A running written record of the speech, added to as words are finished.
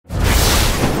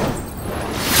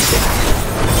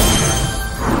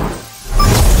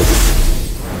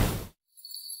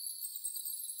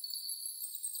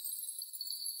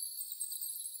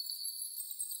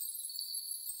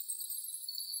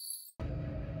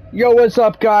Yo, what's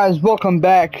up, guys? Welcome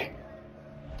back.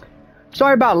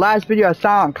 Sorry about last video. I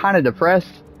sound kind of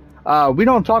depressed. We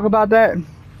don't talk about that.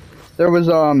 There was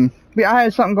I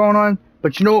had something going on,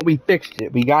 but you know what? We fixed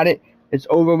it. We got it. It's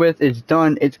over with. It's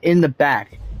done. It's in the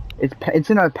back. It's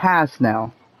in our past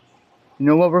now. You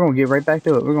know what? We're gonna get right back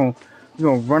to it. We're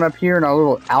gonna run up here in our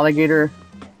little alligator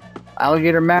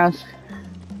mask.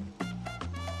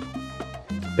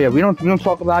 But yeah, we don't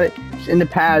talk about it. It's in the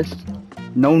past.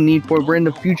 No need for it. We're in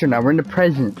the future now. We're in the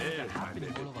present.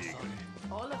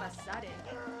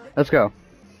 Let's go.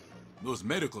 Those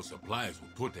medical supplies will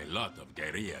put a lot of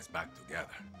guerrillas back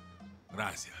together.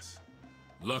 Gracias.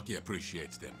 Lucky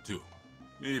appreciates them too,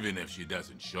 even if she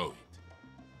doesn't show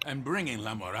it. And bringing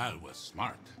La Moral was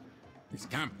smart. This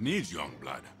camp needs young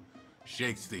blood.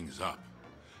 Shakes things up.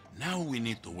 Now we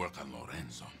need to work on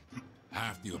Lorenzo.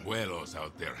 Half the abuelos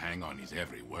out there hang on his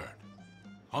every word.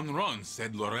 Honron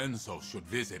said Lorenzo should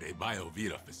visit a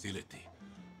BioVita facility.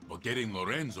 But getting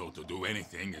Lorenzo to do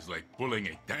anything is like pulling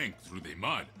a tank through the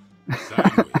mud.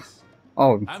 Sideways.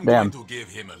 Oh, I'm damn. going to give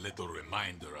him a little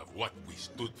reminder of what we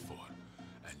stood for.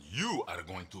 And you are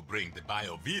going to bring the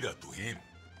BioVita to him.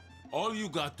 All you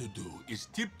got to do is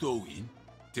tiptoe in,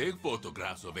 take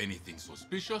photographs of anything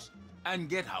suspicious, and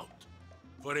get out.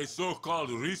 For a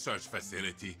so-called research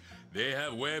facility, they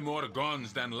have way more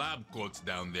guns than lab coats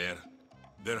down there.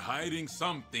 They're hiding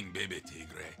something, Baby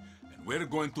Tigre, and we're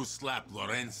going to slap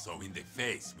Lorenzo in the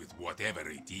face with whatever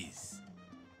it is.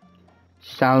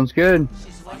 Sounds good.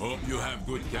 Hope you have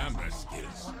good camera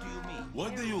skills.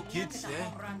 What do you kids say?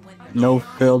 No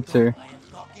filter.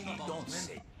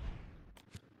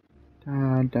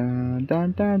 Da, da, da,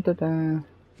 da, da, da.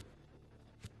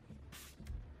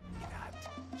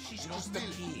 She's just a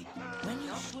kid. When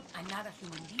you shoot another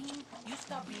human being, you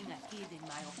stop being a kid, in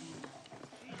my opinion.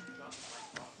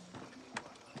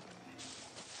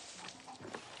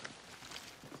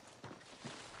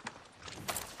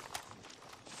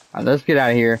 Alright, let's get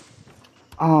out of here.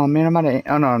 Oh man, I'm out of.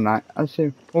 Oh no, I'm not. Let's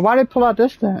see. Well, why did I pull out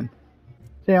this then?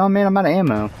 See, oh man, I'm out of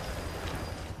ammo.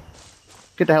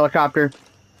 Get the helicopter.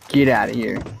 Get out of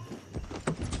here.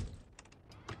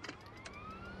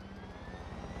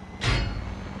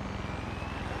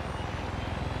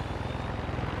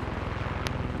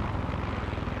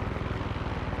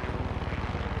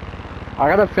 I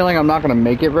got a feeling I'm not gonna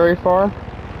make it very far.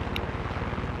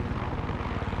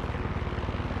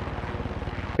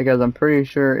 Because I'm pretty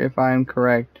sure if I'm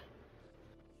correct.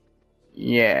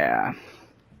 Yeah.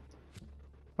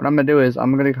 What I'm gonna do is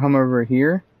I'm gonna come over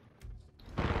here.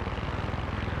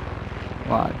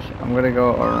 Watch. I'm gonna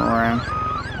go around.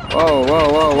 Whoa, whoa,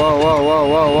 whoa, whoa, whoa, whoa,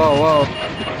 whoa, whoa, whoa.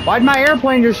 Why'd my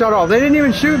airplane just shut off? They didn't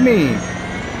even shoot me.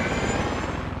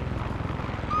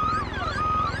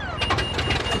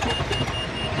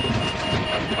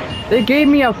 They gave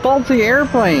me a faulty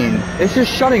airplane. It's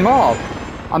just shutting off.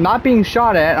 I'm not being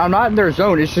shot at. I'm not in their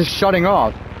zone. It's just shutting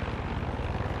off.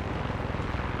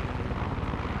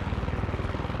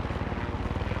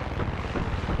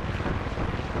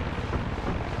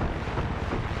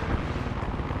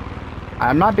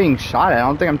 I'm not being shot at. I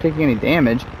don't think I'm taking any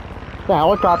damage. The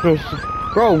helicopter's...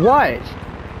 Bro, what?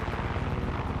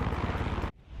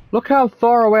 Look how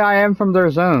far away I am from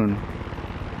their zone.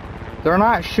 They're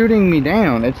not shooting me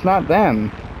down. It's not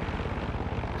them.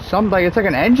 It's like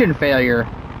an engine failure.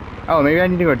 Oh, maybe I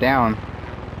need to go down.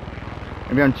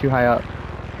 Maybe I'm too high up.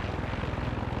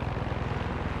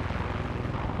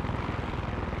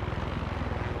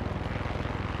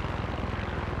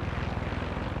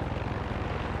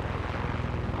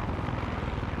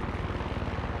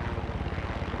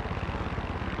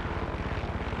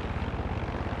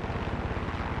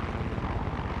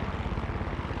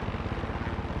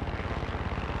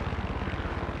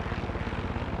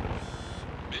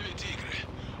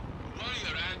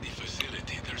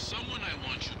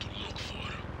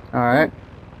 Alright.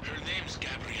 Her name's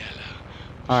Gabriella.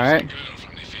 Alright. She's a girl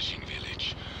from the fishing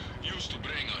village. Used to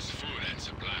bring us food and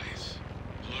supplies.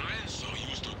 Lorenzo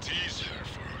used to tease her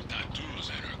for her tattoos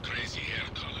and her crazy hair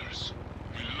colors.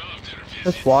 We loved her visits.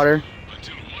 That's water.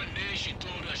 Until one day she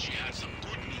told us she had some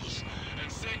good news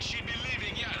and said she'd be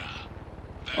leaving Yara.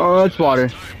 Oh, that's water.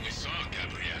 Time we saw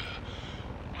Gabriella.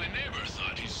 My neighbor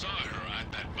thought he saw her at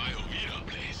that BioVita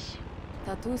place.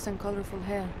 Tattoos and colorful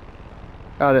hair.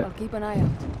 Got it. I'll keep an eye out.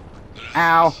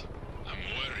 Ow. I'm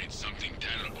worried something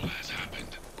terrible has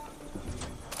happened.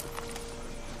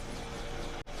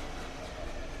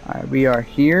 Alright, we are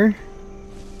here.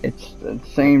 It's the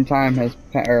same time has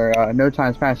no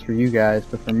time's passed for you guys,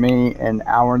 but for me, an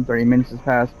hour and 30 minutes has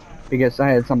passed because I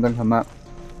had something come up.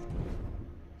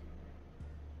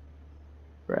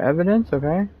 For evidence,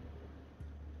 okay.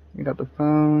 You got the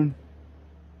phone.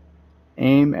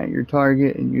 Aim at your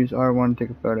target and use R1 to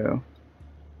take a photo.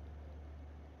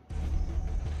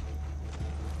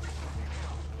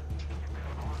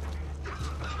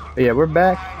 But yeah, we're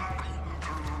back.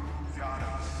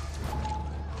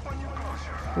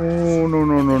 Oh, no,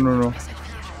 no, no, no, no.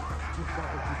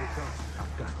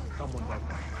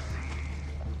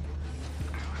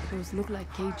 Those look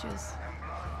like cages.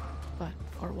 But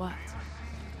for what?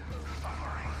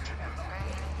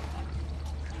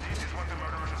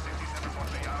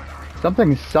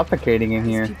 Something's suffocating in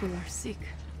here. These people are sick.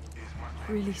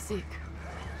 Really sick.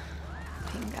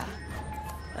 Pinga.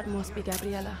 That must be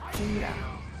Gabriela. Pinga.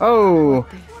 Oh! What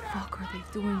the fuck are they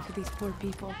doing to these poor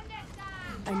people?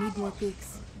 I need more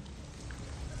pigs.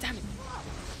 Damn it.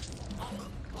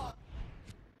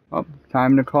 Oh,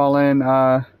 time to call in,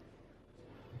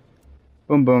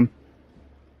 Boom Boom.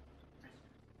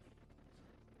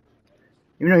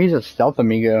 Even though he's a stealth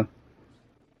amigo.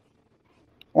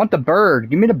 I want the bird.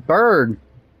 Give me the bird.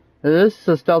 This is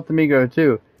a stealth amigo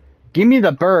too. Give me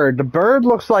the bird. The bird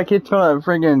looks like it's gonna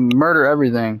friggin' murder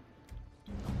everything.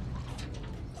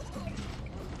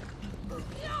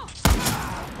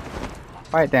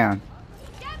 Quiet down.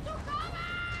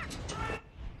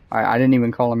 I didn't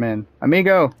even call him in.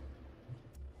 Amigo.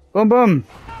 Boom Boom.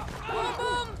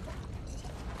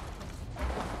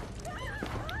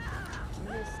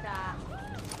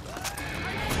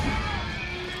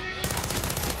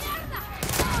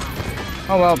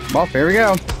 Oh well, here we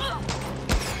go.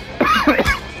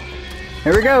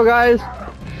 Here we go, guys.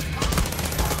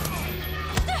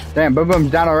 Damn, Boom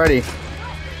Boom's down already.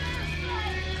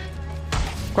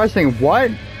 Questioning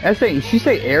what? She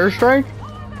say airstrike?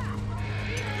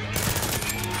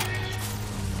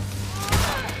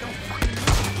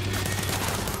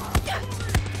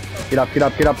 Get up, get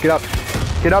up, get up, get up.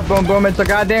 Get up, Boom Boom. It's a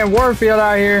goddamn warfield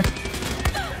out here.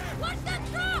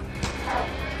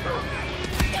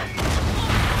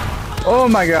 Oh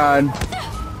my god.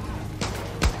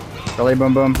 Really,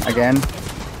 Boom Boom? Again? You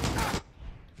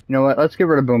know what? Let's get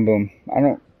rid of Boom Boom. I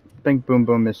don't think Boom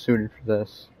Boom is suited for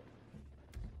this.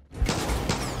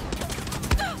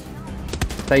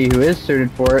 Tell you who is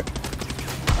suited for it.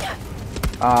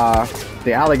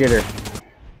 The alligator.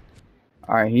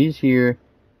 Alright, he's here.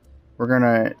 We're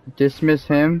gonna dismiss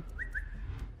him.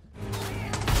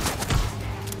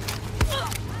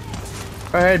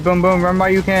 Go ahead, Boom Boom. Run while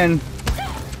you can.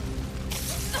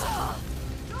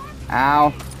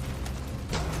 Ow.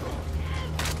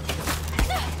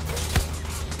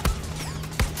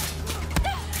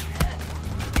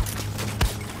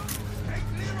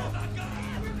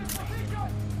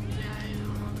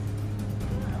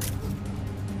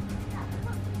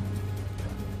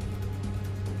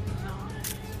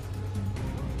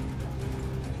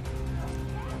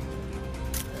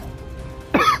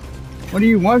 What do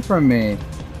you want from me?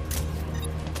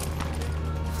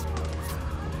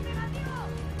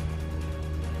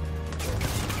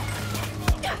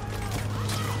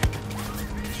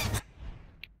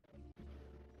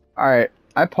 Alright,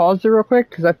 I paused it real quick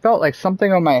because I felt like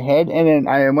something on my head, and then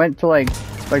I went to like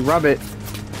rub it,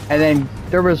 and then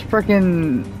there was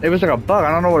freaking, it was like a bug,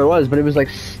 I don't know what it was, but it was like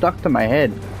stuck to my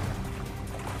head.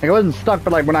 Like it wasn't stuck,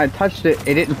 but like when I touched it,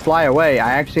 it didn't fly away.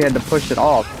 I actually had to push it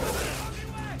off.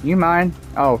 You mind?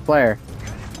 Oh, flare.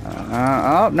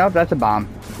 Oh, nope, that's a bomb.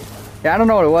 Yeah, I don't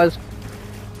know what it was.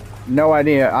 No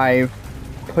idea. I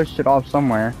pushed it off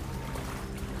somewhere.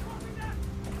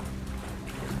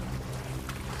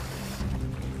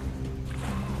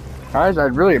 Guys,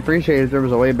 I'd really appreciate it if there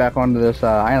was a way back onto this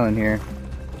island here.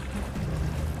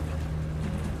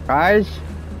 Guys,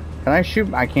 can I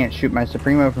shoot? I can't shoot my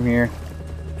Supremo from here.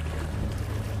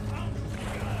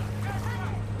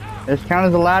 This count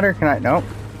as a ladder? Can I? Nope.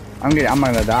 I'm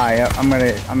gonna die. I'm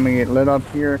gonna get lit up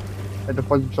here at the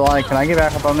 4th of July. Can I get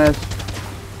back up on this?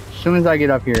 As soon as I get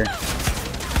up here.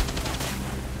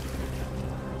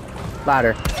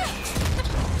 Ladder.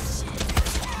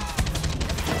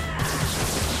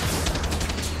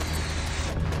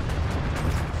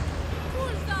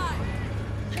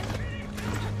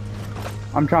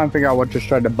 I'm trying to figure out what just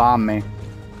tried to bomb me.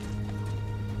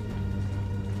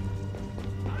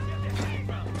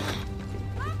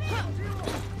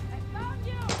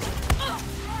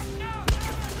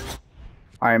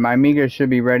 Alright, my Amiga should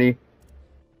be ready.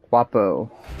 Guapo.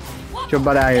 Get your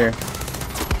butt out here.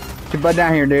 Get your butt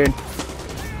down here, dude.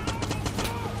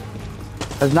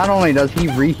 Because not only does he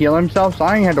re-heal himself, so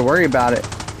I don't even have to worry about it.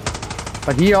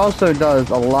 But he also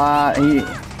does a lot. He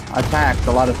attacks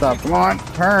a lot of stuff. Come on,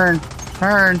 turn.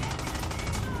 Turn.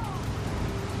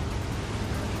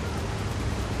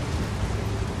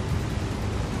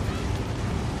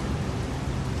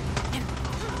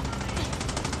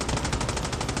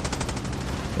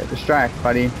 Distract,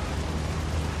 buddy.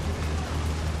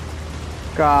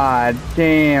 God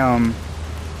damn. I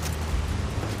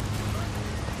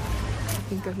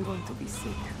think I'm going to be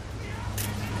sick.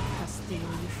 Castillo,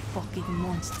 you fucking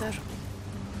monster.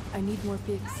 I need more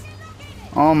pigs.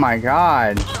 Oh my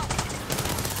god.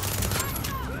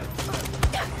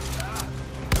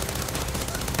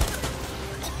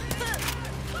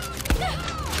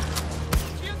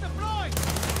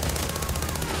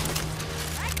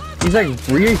 He's like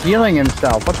re-healing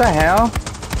himself. What the hell?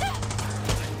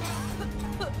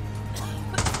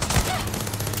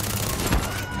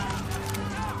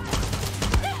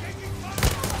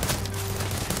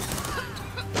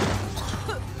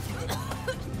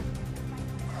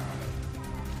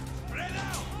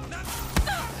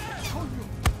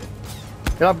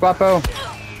 Get up, Guapo.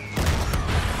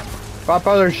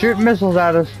 Guapo, they're shooting missiles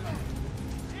at us.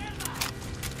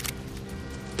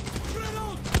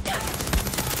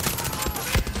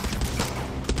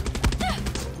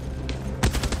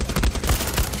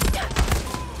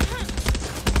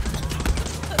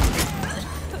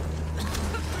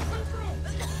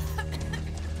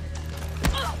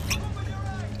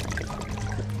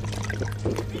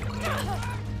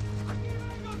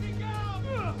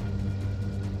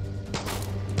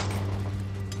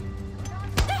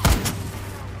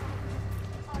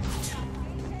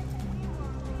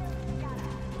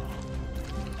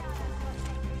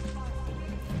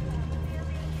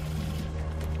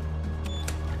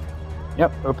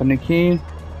 Yep, open the key.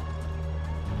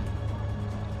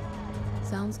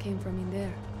 Sounds came from in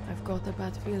there. I've got a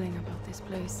bad feeling about this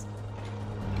place.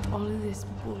 All of this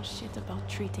bullshit about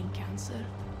treating cancer.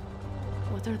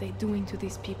 What are they doing to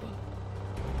these people?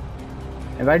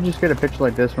 If I just get a picture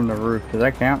like this from the roof, does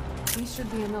that count? This should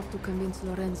be enough to convince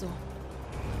Lorenzo.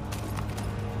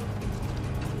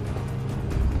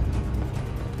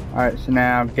 Alright, so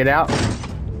now get out.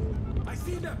 I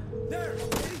see them. There.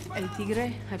 El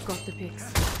Tigre, I've got the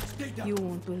pics. You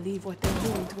won't believe what they're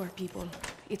doing to our people.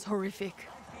 It's horrific.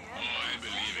 Oh, I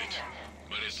believe it.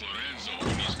 But it's Lorenzo who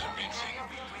needs convincing.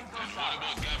 And what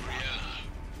about Gabriela?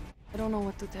 I don't know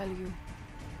what to tell you.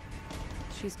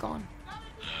 She's gone. I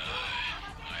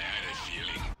had a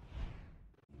feeling.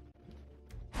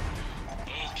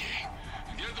 Okay,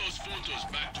 get those photos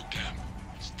back to camp.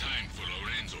 It's time for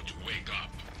Lorenzo to wake up.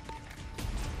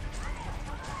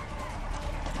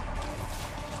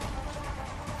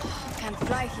 Can't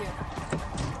fly here.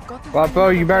 Guapo,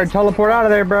 you better teleport out of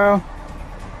there, bro.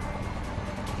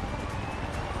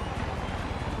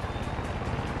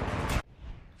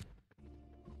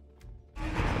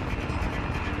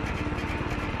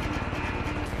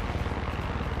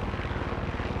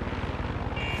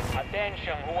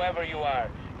 Attention, whoever you are.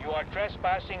 You are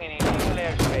trespassing in illegal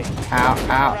airspace. Ow,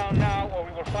 Turn ow. around now or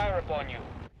we will fire upon you.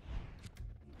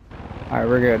 Alright,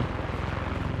 we're good.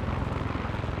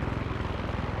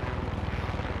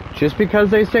 Just because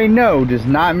they say no does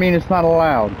not mean it's not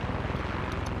allowed.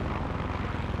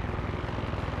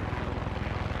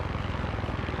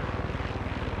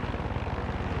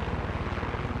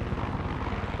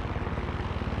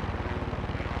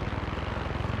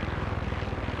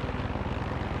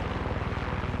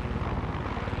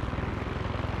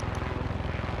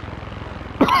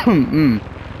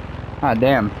 Ah,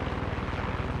 damn.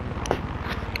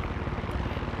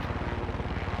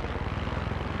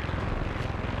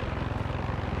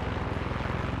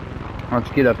 Let's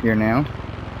get up here now.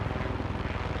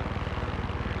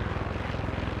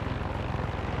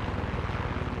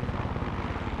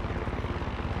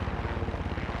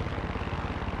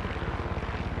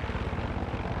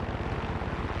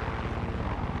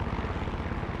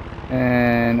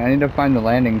 And I need to find the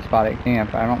landing spot at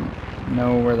camp. I don't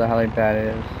know where the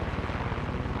helipad is.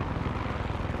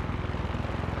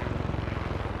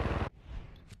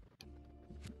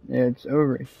 It's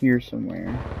over here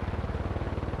somewhere.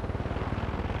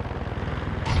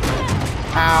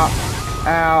 Ow!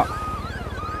 Ow!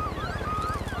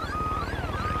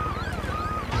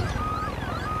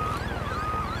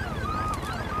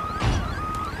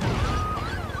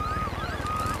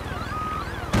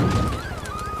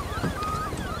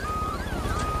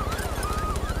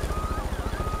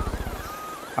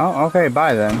 Oh, okay,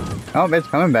 bye then. Oh, it's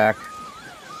coming back.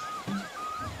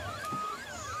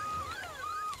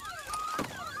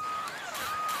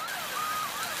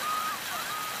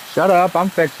 Shut up, I'm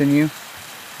fixing you.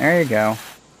 There you go.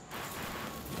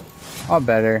 All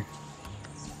better.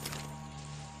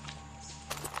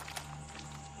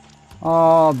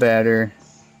 All better.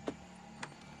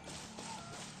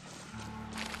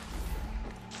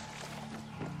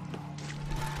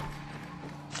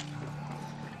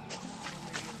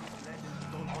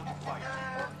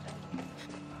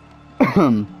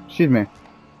 Excuse me.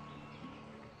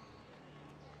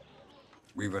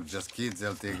 We were just kids,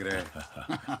 El Tigre.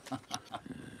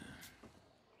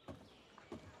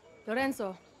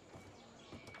 Lorenzo,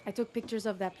 I took pictures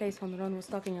of that place Honron was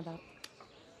talking about.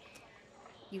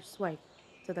 You swipe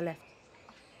to the left.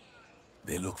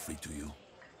 They look free to you.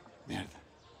 Mierda.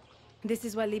 This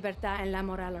is why Libertad and La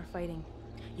Moral are fighting.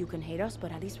 You can hate us,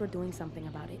 but at least we're doing something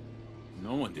about it.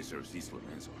 No one deserves this,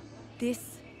 Lorenzo.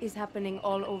 This is happening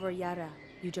all over Yara.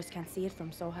 You just can't see it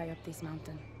from so high up this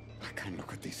mountain. I can't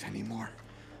look at this anymore.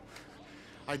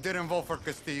 I didn't vote for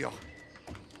Castillo.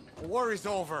 The war is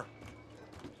over.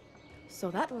 So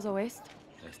that was a waste.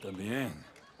 Está bien.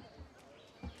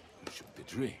 Shoot the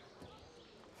tree.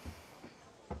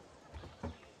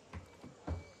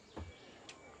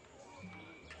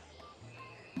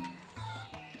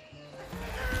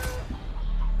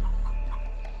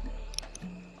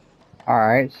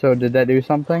 Alright, so did that do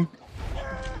something?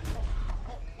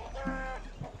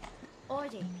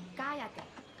 Oye, cállate.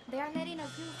 They are letting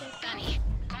us use their Danny,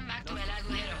 come back to El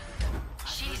Agujero.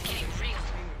 Shit is getting real.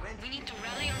 We need to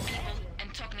rally our people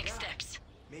and talk next steps.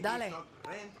 Dale.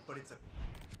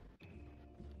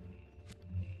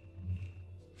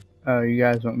 Oh, you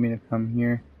guys want me to come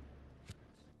here?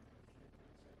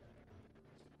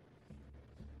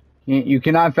 You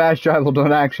cannot fast travel to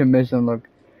an action mission, look.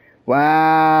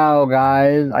 Wow,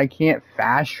 guys, I can't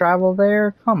fast travel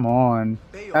there? Come on.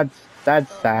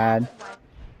 That's sad.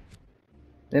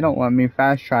 They don't want me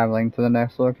fast traveling to the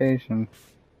next location.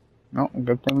 Oh,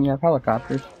 good thing we have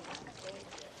helicopters.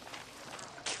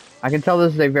 I can tell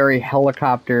this is a very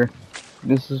helicopter.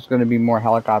 This is going to be more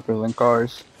helicopters than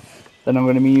cars that I'm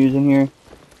going to be using here.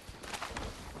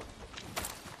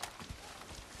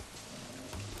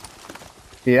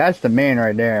 See, that's the man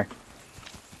right there.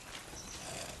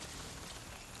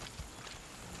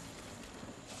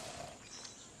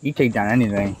 You take down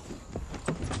anything.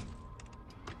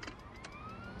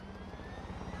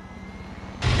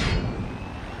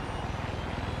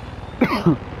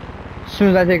 As soon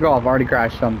as I take off, I already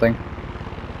crashed something.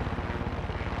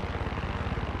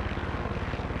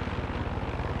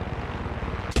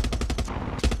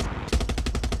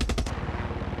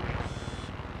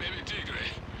 Baby Tigre,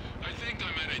 I think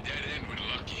I'm at a dead end with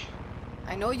Lucky.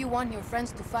 I know you want your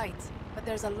friends to fight, but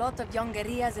there's a lot of young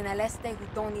guerrillas in El Este who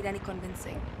don't need any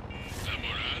convincing. La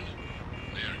Moral?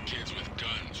 They are kids with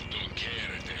guns who don't care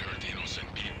if they hurt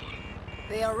innocent people.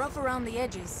 They are rough around the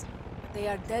edges, but they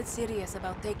are dead serious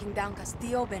about taking down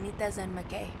Castillo, Benitez, and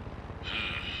McKay.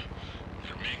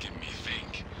 They're making me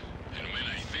think. And when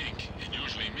I think, it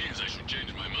usually means I should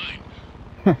change my mind.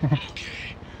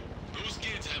 Okay. Those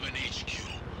kids have an HQ.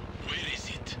 Where is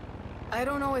it? I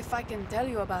don't know if I can tell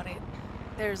you about it.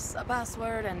 There's a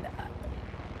password and...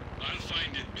 I'll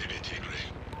find it, baby Tigre.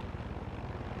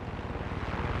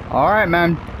 Alright,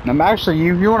 man. I'm actually,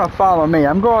 you want to follow me.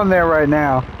 I'm going there right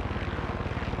now.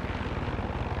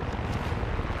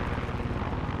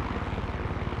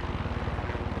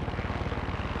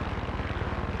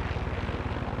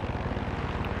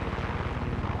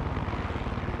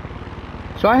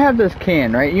 So I have this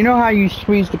can, right? You know how you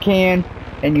squeeze the can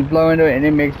and you blow into it and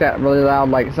it makes that really loud,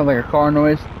 like something like a car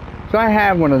noise? So I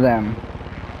have one of them.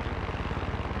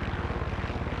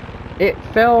 It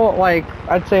fell like,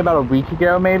 I'd say about a week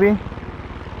ago maybe.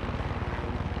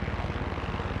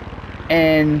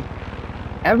 And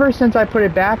ever since I put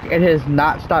it back, it has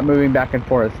not stopped moving back and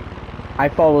forth. I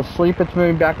fall asleep, it's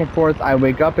moving back and forth. I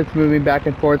wake up, it's moving back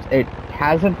and forth. It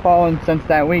hasn't fallen since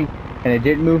that week, and it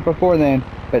didn't move before then.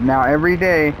 But now every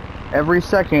day, every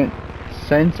second,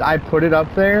 since I put it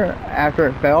up there after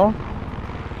it fell,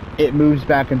 it moves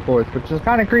back and forth, which is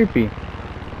kind of creepy.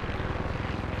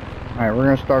 Alright, we're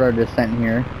going to start our descent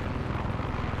here.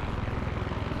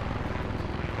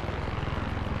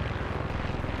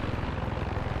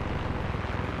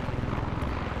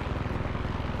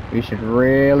 We should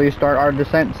really start our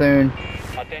descent soon.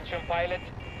 Attention, pilot.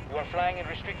 You are flying in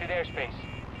restricted airspace.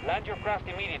 Land your craft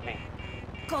immediately.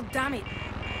 God damn it!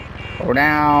 Go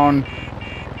down.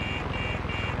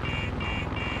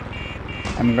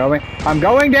 I'm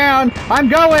going down! I'm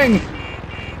going!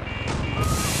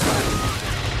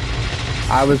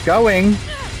 I was going.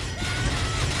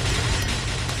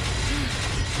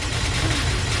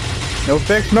 No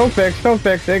fix, no fix, no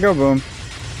fix. There you go, boom.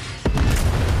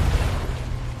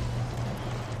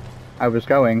 I was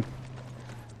going.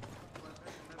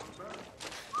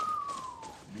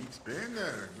 Meat's been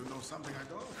there. You know something I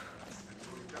don't.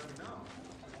 You tell me now.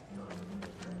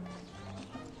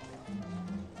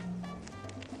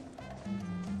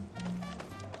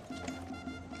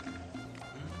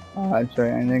 That's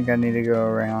right. I think I need to go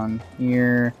around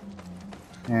here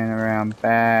and around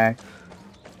back,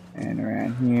 and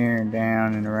around here, and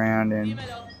down, and around, and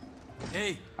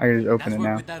Hey, I can just open nice it work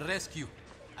now. with that rescue.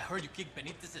 I heard you kicked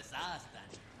Benitez's ass,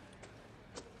 Danny.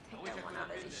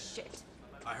 Shit.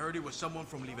 I heard it was someone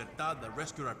from Libertad that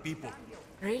rescued our people.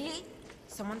 Really?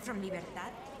 Someone from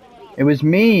Libertad? It was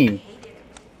me.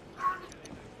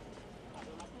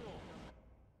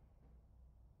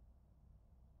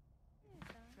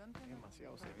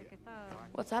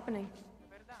 What's happening?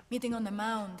 Meeting on the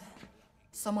mound.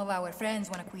 Some of our friends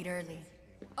want to quit early.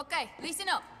 Okay, listen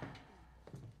up.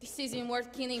 This isn't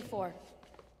worth killing for.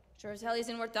 Sure as hell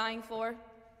isn't worth dying for.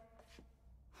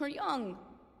 We're young.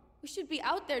 We should be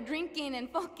out there drinking and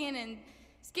fucking and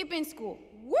skipping school.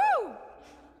 Woo!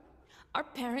 Our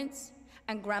parents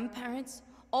and grandparents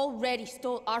already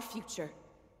stole our future.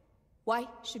 Why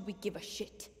should we give a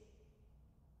shit?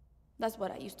 That's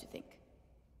what I used to think.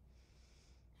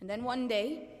 And then one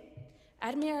day,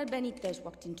 Admiral Benitez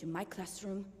walked into my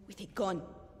classroom with a gun.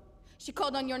 She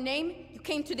called on your name, you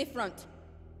came to the front.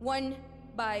 One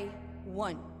by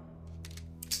one.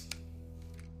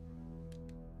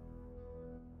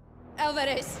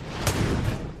 Alvarez.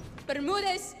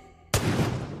 Bermudez.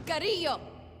 Carrillo.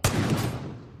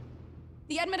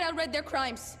 The Admiral read their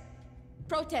crimes.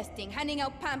 Protesting, handing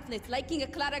out pamphlets, liking a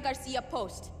Clara Garcia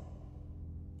post.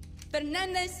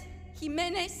 Fernandez,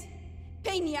 Jimenez,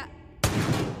 Peña.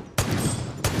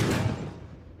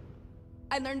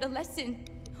 I learned a lesson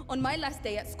on my last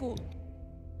day at school.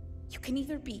 You can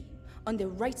either be on the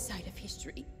right side of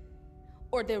history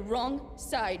or the wrong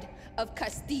side of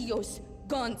Castillo's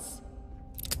guns.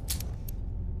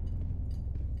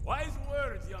 Wise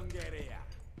words, young guerrilla.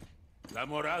 La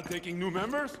Moral taking new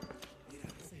members?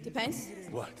 Depends.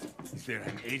 What? Is there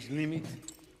an age limit?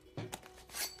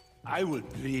 I will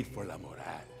plead for La Moral.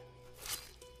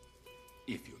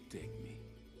 If you take me.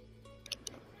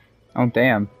 Oh,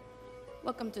 damn.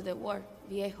 Welcome to the war,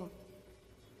 viejo.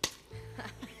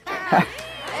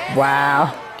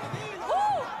 Wow.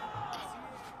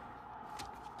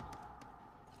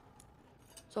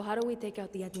 So how do we take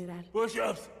out the Admiral?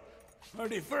 Push-ups are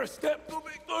the first step to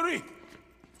victory.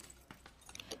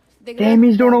 Damn,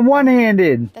 he's doing a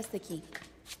one-handed. That's the key.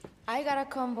 I got a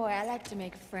convoy I like to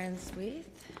make friends with.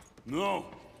 No.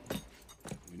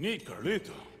 We need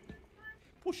Carlito.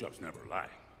 Push-ups never lie.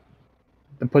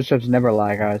 The push-ups never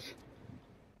lie, guys.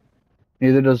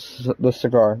 Neither does the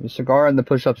cigar. The cigar and the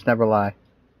push-ups never lie.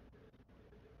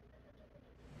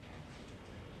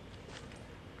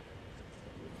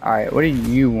 Alright, what do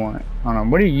you want? Hold on,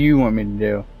 what do you want me to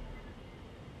do?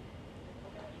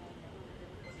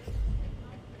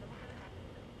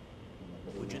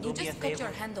 You just cut your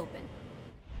hand open.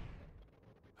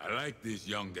 I like these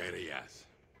young guerrillas.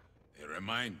 They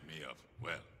remind me of,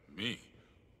 well, me.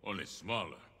 Only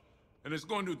smaller. And it's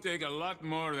going to take a lot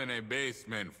more than a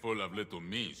basement full of little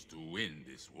me's to win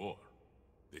this war.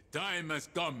 The time has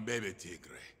come, baby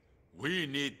Tigre. We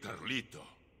need Carlito.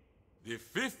 The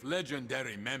 5th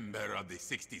legendary member of the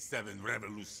 67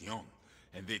 Revolucion,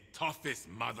 and the toughest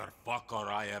motherfucker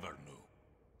I ever knew.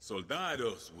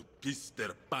 Soldados would piss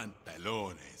their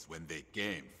pantalones when they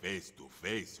came face to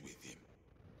face with him.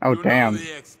 Oh, you damn. know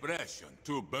the expression,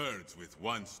 2 birds with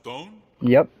 1 stone?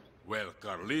 Yep. Well,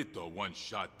 Carlito once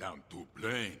shot down 2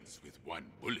 planes with 1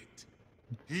 bullet.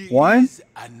 He One? is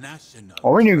a national.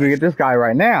 Oh, we need to get this guy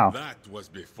right now. That was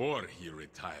before he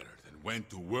retired and went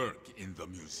to work in the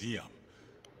museum.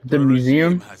 The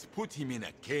museum? regime has put him in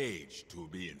a cage to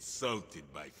be insulted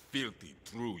by filthy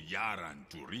true Yaran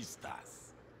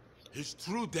turistas. His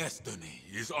true destiny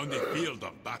is on the field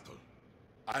of battle.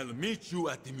 I'll meet you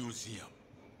at the museum.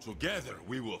 Together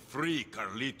we will free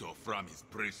Carlito from his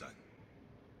prison.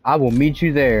 I will meet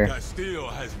you there. Castillo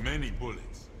has many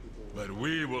bullets, but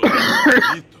we will have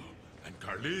Carlito, and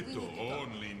Carlito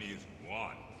only needs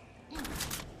 1.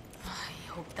 I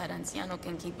hope that anciano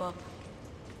can keep up.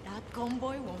 That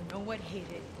convoy won't know what hit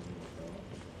it.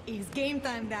 It's game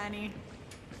time, Danny.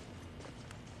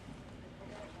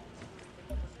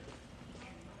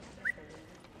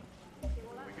 We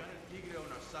got a Tigre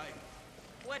on our side.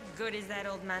 What good is that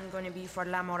old man gonna be for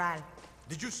La Moral?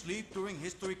 Did you sleep during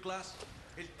history class?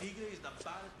 El Tigre is the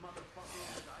baddest motherfucker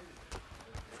on the island.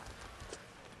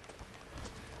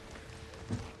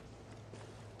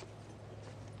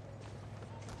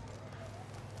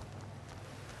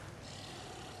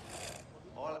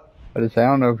 But I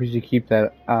don't know if we should keep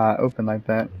that open like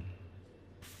that.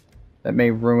 That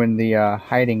may ruin the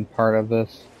hiding part of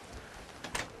this.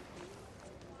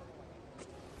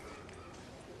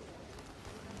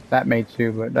 That may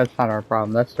too, but that's not our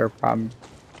problem. That's their problem.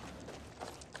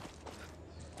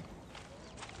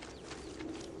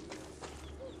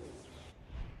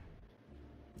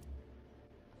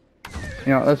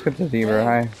 You know, let's get the zebra.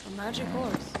 Hi. A magic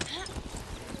horse.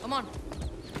 Come on.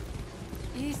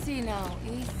 Easy now,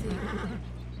 easy.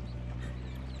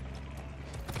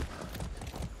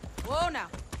 Whoa now.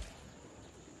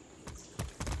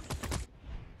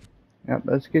 Yep,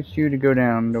 let's get you to go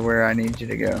down to where I need you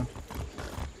to go.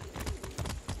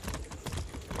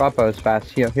 Guapo's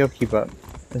fast. He'll keep up.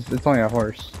 It's only a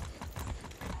horse.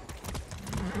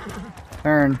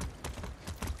 Turn.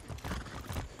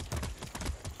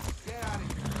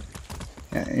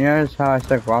 Yeah, you notice how I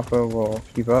said Guapo will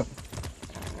keep up?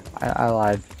 I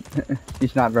lied.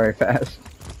 He's not very fast.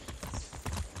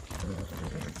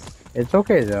 It's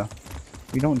okay though.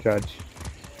 We don't judge.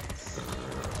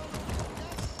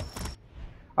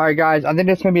 Alright guys, I think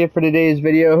that's going to be it for today's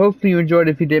video. Hopefully you enjoyed.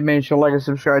 If you did, make sure to like and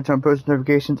subscribe, turn on post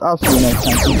notifications. I'll see you next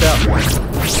time.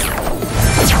 Peace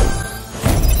out.